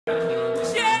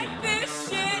Check this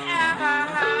shit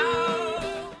out.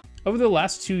 Over the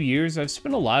last 2 years, I've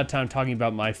spent a lot of time talking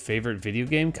about my favorite video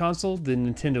game console, the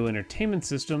Nintendo Entertainment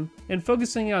System, and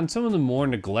focusing on some of the more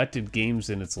neglected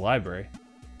games in its library.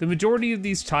 The majority of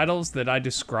these titles that I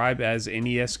describe as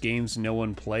NES games no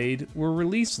one played were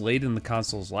released late in the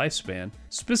console's lifespan,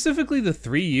 specifically the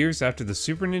 3 years after the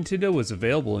Super Nintendo was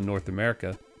available in North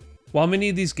America. While many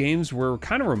of these games were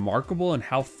kind of remarkable in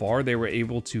how far they were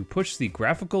able to push the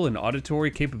graphical and auditory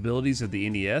capabilities of the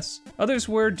NES, others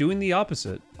were doing the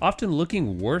opposite, often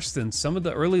looking worse than some of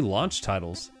the early launch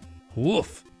titles.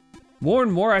 Woof! More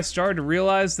and more I started to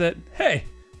realize that, hey,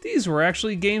 these were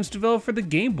actually games developed for the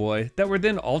Game Boy that were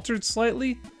then altered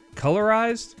slightly,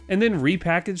 colorized, and then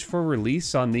repackaged for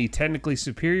release on the technically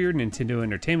superior Nintendo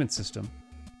Entertainment System.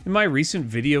 In my recent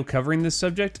video covering this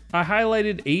subject, I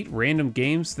highlighted 8 random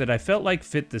games that I felt like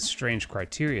fit this strange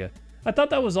criteria. I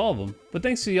thought that was all of them, but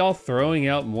thanks to y'all throwing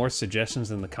out more suggestions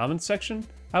in the comments section,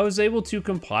 I was able to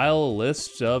compile a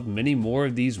list of many more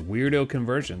of these weirdo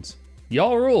conversions.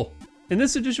 Y'all rule! In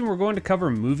this edition, we're going to cover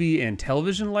movie and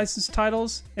television licensed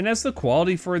titles, and as the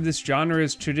quality for this genre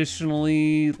is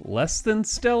traditionally less than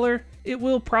stellar, it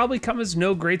will probably come as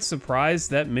no great surprise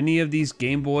that many of these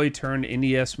Game Boy turned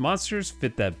NES monsters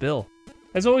fit that bill.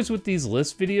 As always with these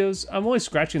list videos, I'm only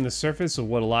scratching the surface of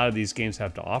what a lot of these games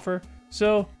have to offer,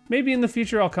 so maybe in the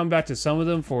future I'll come back to some of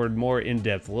them for a more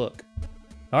in-depth look.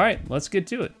 Alright, let's get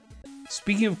to it.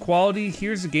 Speaking of quality,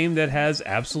 here's a game that has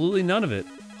absolutely none of it: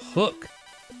 Hook.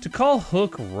 To call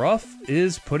Hook rough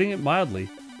is putting it mildly.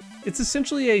 It's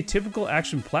essentially a typical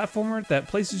action platformer that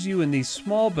places you in these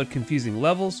small but confusing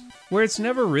levels where it's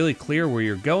never really clear where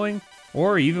you're going,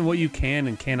 or even what you can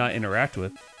and cannot interact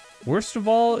with. Worst of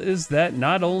all is that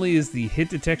not only is the hit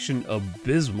detection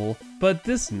abysmal, but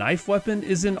this knife weapon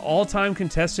is an all-time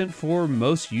contestant for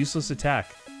most useless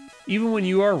attack. Even when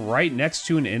you are right next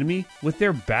to an enemy with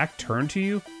their back turned to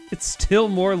you, it's still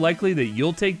more likely that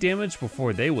you'll take damage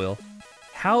before they will.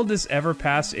 How this ever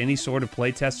passed any sort of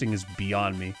playtesting is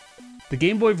beyond me. The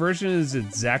Game Boy version is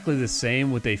exactly the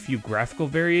same with a few graphical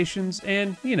variations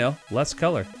and, you know, less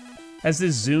color. As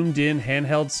this zoomed in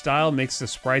handheld style makes the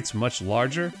sprites much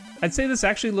larger, I'd say this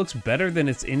actually looks better than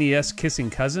its NES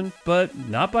kissing cousin, but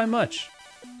not by much.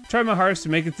 Tried my hardest to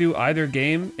make it through either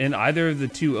game in either of the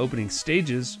 2 opening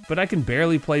stages, but I can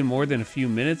barely play more than a few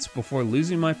minutes before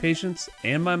losing my patience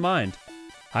and my mind.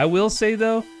 I will say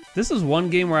though, this is one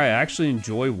game where I actually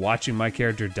enjoy watching my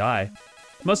character die.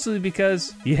 Mostly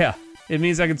because, yeah, it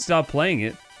means I can stop playing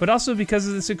it, but also because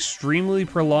of this extremely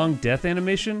prolonged death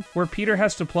animation where Peter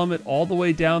has to plummet all the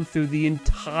way down through the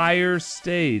entire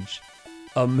stage.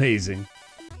 Amazing.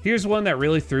 Here's one that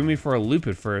really threw me for a loop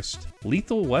at first: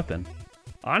 Lethal Weapon.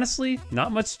 Honestly,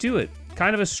 not much to it.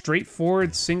 Kind of a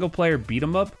straightforward single-player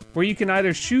beat-em-up where you can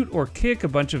either shoot or kick a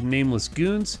bunch of nameless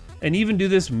goons, and even do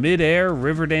this mid-air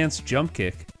river dance jump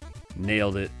kick.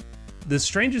 Nailed it. The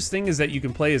strangest thing is that you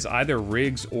can play as either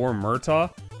Riggs or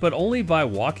Murtaugh, but only by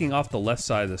walking off the left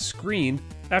side of the screen,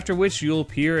 after which you'll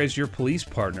appear as your police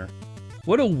partner.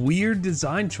 What a weird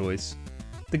design choice.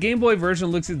 The Game Boy version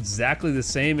looks exactly the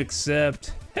same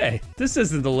except, hey, this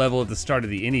isn't the level at the start of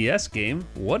the NES game.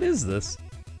 What is this?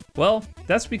 Well,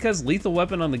 that's because Lethal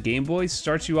Weapon on the Game Boy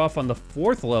starts you off on the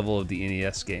 4th level of the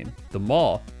NES game, the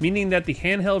Mall, meaning that the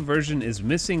handheld version is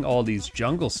missing all these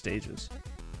jungle stages.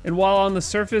 And while on the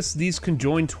surface these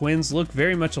conjoined twins look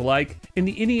very much alike, in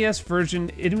the NES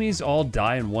version enemies all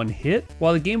die in one hit,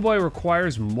 while the Game Boy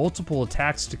requires multiple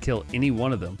attacks to kill any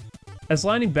one of them. As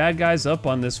lining bad guys up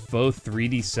on this faux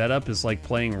 3D setup is like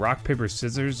playing rock paper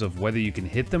scissors of whether you can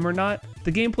hit them or not,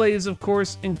 the gameplay is of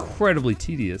course incredibly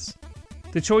tedious.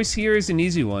 The choice here is an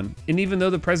easy one, and even though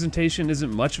the presentation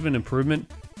isn't much of an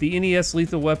improvement, the NES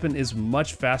Lethal Weapon is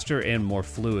much faster and more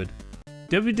fluid.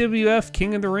 WWF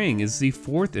King of the Ring is the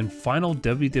 4th and final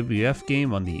WWF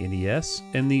game on the NES,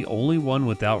 and the only one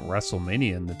without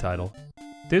WrestleMania in the title.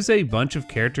 There's a bunch of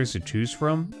characters to choose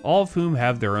from, all of whom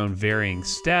have their own varying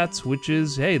stats, which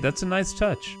is, hey, that's a nice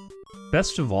touch.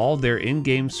 Best of all, their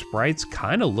in-game sprites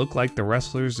kinda look like the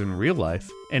wrestlers in real life,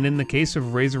 and in the case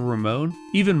of Razor Ramon,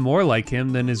 even more like him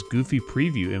than his goofy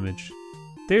preview image.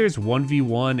 There's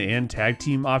 1v1 and tag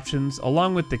team options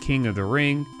along with the King of the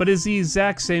Ring, but is the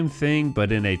exact same thing but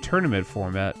in a tournament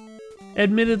format.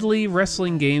 Admittedly,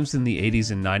 wrestling games in the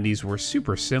 80s and 90s were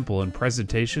super simple in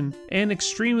presentation and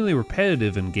extremely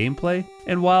repetitive in gameplay,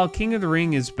 and while King of the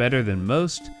Ring is better than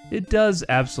most, it does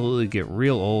absolutely get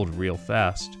real old real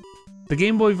fast. The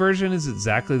Game Boy version is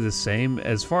exactly the same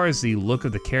as far as the look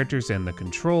of the characters and the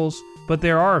controls, but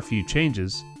there are a few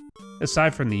changes.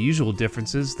 Aside from the usual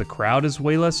differences, the crowd is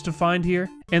way less defined here,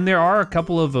 and there are a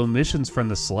couple of omissions from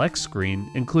the select screen,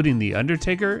 including The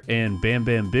Undertaker and Bam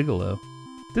Bam Bigelow.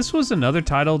 This was another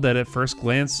title that at first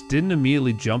glance didn't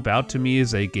immediately jump out to me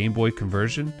as a Game Boy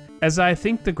conversion, as I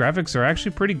think the graphics are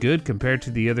actually pretty good compared to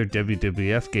the other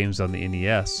WWF games on the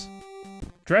NES.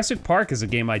 Jurassic Park is a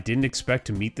game I didn't expect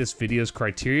to meet this video's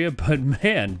criteria, but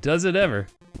man, does it ever.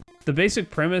 The basic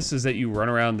premise is that you run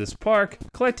around this park,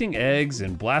 collecting eggs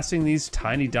and blasting these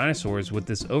tiny dinosaurs with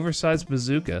this oversized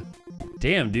bazooka.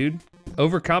 Damn, dude.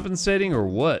 Overcompensating or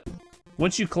what?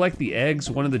 Once you collect the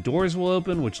eggs, one of the doors will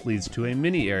open, which leads to a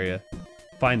mini area.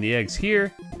 Find the eggs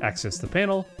here, access the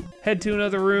panel, head to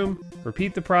another room,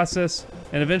 repeat the process,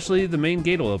 and eventually the main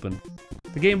gate will open.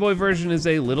 The Game Boy version is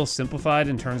a little simplified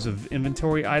in terms of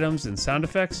inventory items and sound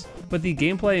effects, but the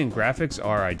gameplay and graphics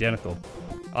are identical.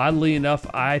 Oddly enough,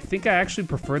 I think I actually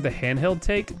prefer the handheld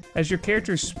take, as your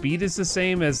character's speed is the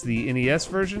same as the NES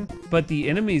version, but the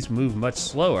enemies move much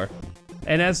slower.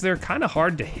 And as they're kinda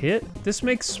hard to hit, this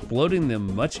makes exploding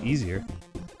them much easier.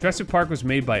 Jurassic Park was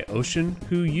made by Ocean,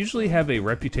 who usually have a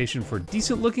reputation for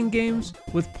decent looking games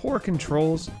with poor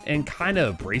controls and kinda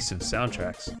abrasive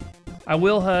soundtracks. I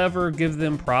will, however, give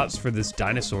them props for this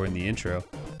dinosaur in the intro.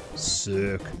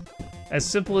 Sick. As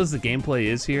simple as the gameplay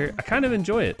is here, I kind of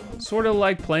enjoy it, sort of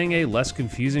like playing a less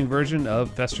confusing version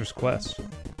of Fester's Quest.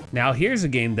 Now here's a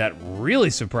game that really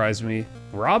surprised me,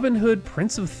 Robin Hood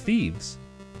Prince of Thieves.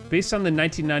 Based on the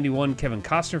 1991 Kevin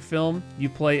Costner film, you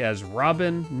play as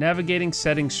Robin, navigating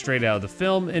settings straight out of the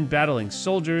film and battling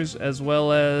soldiers as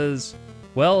well as,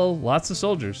 well, lots of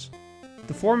soldiers.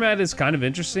 The format is kind of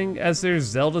interesting as there's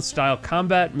Zelda-style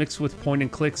combat mixed with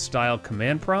point-and-click style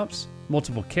command prompts,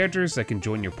 multiple characters that can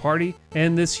join your party,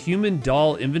 and this human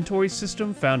doll inventory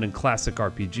system found in classic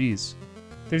RPGs.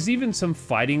 There's even some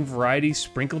fighting variety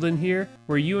sprinkled in here,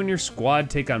 where you and your squad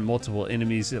take on multiple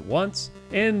enemies at once,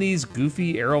 and these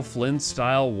goofy Errol Flynn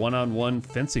style one-on-one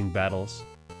fencing battles.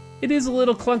 It is a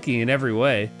little clunky in every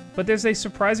way, but there's a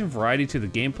surprising variety to the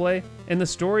gameplay, and the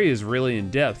story is really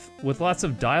in-depth, with lots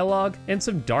of dialogue and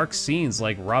some dark scenes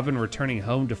like Robin returning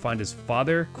home to find his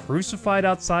father crucified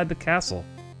outside the castle.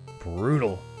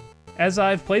 Brutal. As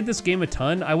I've played this game a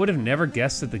ton, I would have never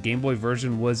guessed that the Game Boy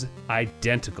version was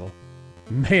identical.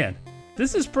 Man,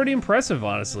 this is pretty impressive,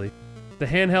 honestly. The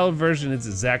handheld version is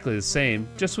exactly the same,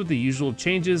 just with the usual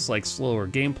changes like slower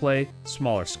gameplay,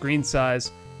 smaller screen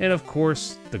size, and of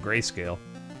course, the grayscale.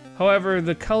 However,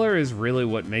 the color is really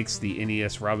what makes the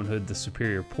NES Robin Hood the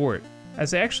superior port,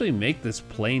 as they actually make this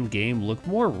plain game look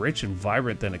more rich and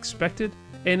vibrant than expected,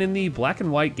 and in the black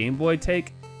and white Game Boy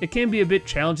take, it can be a bit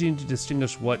challenging to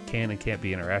distinguish what can and can't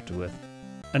be interacted with.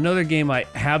 Another game I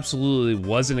absolutely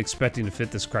wasn't expecting to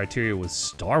fit this criteria was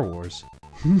Star Wars.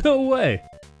 No way!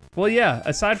 Well yeah,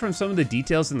 aside from some of the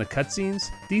details in the cutscenes,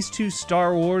 these two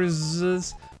Star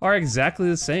Warses are exactly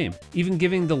the same, even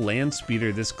giving the land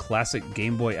speeder this classic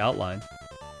Game Boy outline.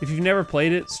 If you've never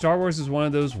played it, Star Wars is one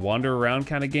of those wander around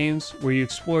kind of games where you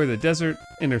explore the desert,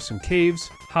 enter some caves,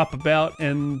 hop about,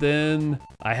 and then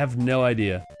I have no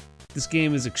idea. This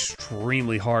game is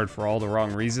extremely hard for all the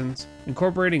wrong reasons,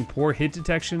 incorporating poor hit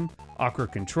detection,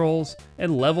 awkward controls,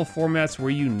 and level formats where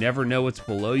you never know what's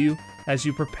below you as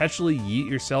you perpetually yeet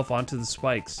yourself onto the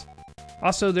spikes.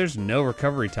 Also, there's no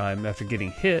recovery time after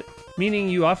getting hit, meaning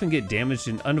you often get damaged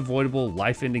in unavoidable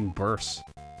life-ending bursts.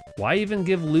 Why even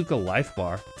give Luke a life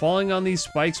bar? Falling on these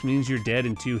spikes means you're dead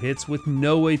in 2 hits with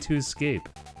no way to escape.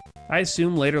 I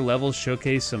assume later levels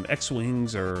showcase some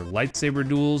X-Wings or lightsaber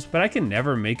duels, but I can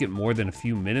never make it more than a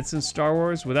few minutes in Star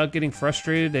Wars without getting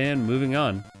frustrated and moving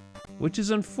on. Which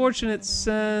is unfortunate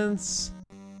since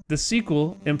the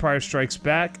sequel, Empire Strikes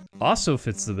Back, also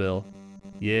fits the bill.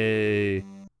 Yay.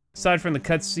 Aside from the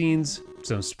cutscenes,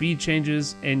 some speed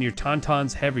changes, and your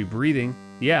Tauntaun's heavy breathing,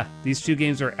 yeah, these two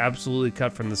games are absolutely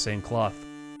cut from the same cloth.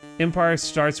 Empire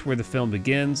starts where the film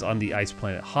begins, on the ice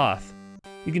planet Hoth.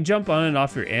 You can jump on and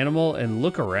off your animal and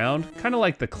look around, kind of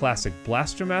like the classic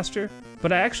Blaster Master,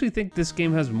 but I actually think this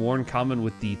game has more in common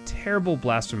with the terrible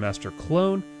Blaster Master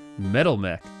clone, Metal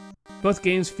Mech. Both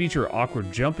games feature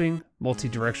awkward jumping,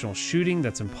 multi-directional shooting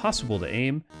that's impossible to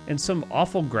aim, and some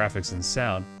awful graphics and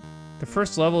sound. The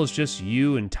first level is just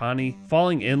you and Tani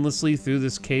falling endlessly through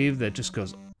this cave that just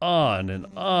goes on and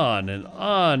on and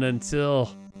on until...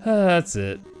 that's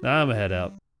it. I'ma head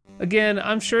out. Again,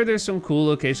 I'm sure there's some cool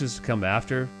locations to come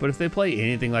after, but if they play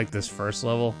anything like this first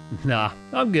level, nah,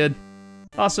 I'm good.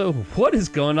 Also, what is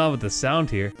going on with the sound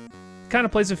here? It kind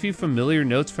of plays a few familiar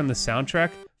notes from the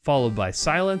soundtrack, followed by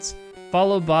silence,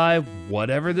 followed by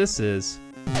whatever this is.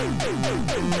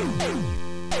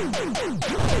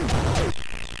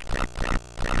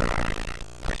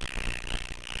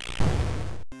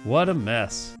 What a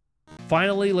mess.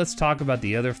 Finally, let's talk about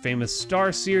the other famous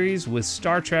Star series with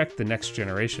Star Trek: The Next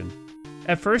Generation.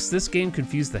 At first, this game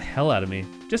confused the hell out of me.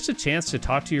 Just a chance to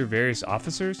talk to your various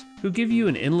officers who give you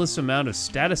an endless amount of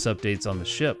status updates on the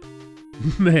ship.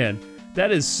 Man,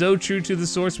 that is so true to the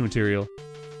source material.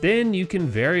 Then you can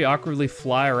very awkwardly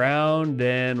fly around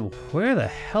and where the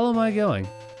hell am I going?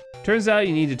 Turns out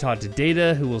you need to talk to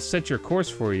Data, who will set your course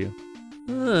for you.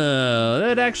 Oh,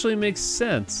 that actually makes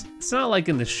sense. It's not like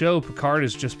in the show Picard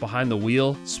is just behind the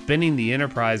wheel, spinning the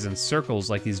Enterprise in circles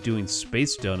like he's doing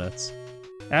space donuts.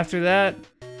 After that,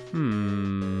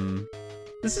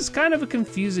 this is kind of a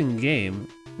confusing game,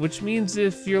 which means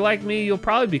if you're like me, you'll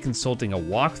probably be consulting a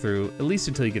walkthrough, at least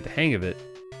until you get the hang of it.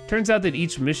 Turns out that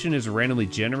each mission is randomly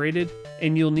generated,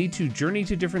 and you'll need to journey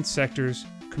to different sectors,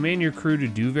 command your crew to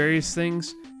do various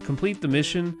things, complete the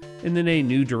mission, and then a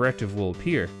new directive will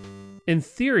appear. In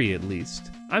theory, at least.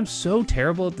 I'm so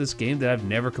terrible at this game that I've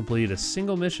never completed a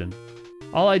single mission.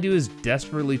 All I do is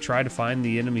desperately try to find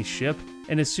the enemy ship,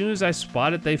 and as soon as I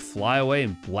spot it, they fly away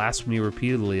and blast me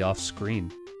repeatedly off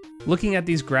screen. Looking at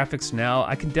these graphics now,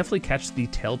 I can definitely catch the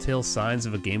telltale signs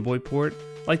of a Game Boy port,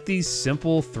 like these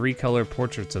simple 3-color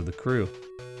portraits of the crew.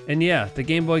 And yeah, the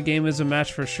Game Boy game is a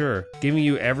match for sure, giving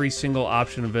you every single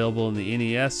option available in the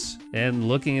NES, and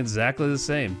looking exactly the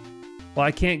same. While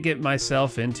I can't get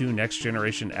myself into Next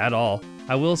Generation at all,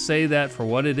 I will say that for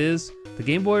what it is, the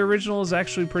Game Boy original is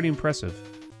actually pretty impressive.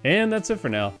 And that's it for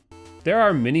now. There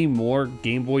are many more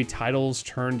Game Boy titles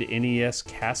turned NES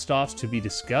cast-offs to be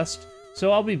discussed,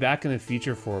 so I'll be back in the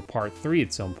future for part 3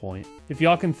 at some point. If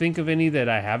y'all can think of any that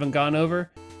I haven't gone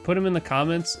over, put them in the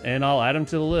comments and I'll add them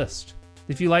to the list.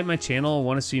 If you like my channel and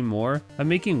want to see more, I'm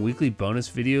making weekly bonus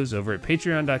videos over at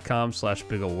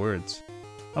patreon.com/bigolwords.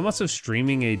 I'm also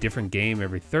streaming a different game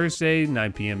every Thursday,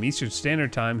 9 PM Eastern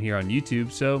Standard Time here on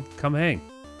YouTube, so come hang.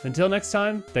 Until next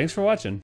time, thanks for watching.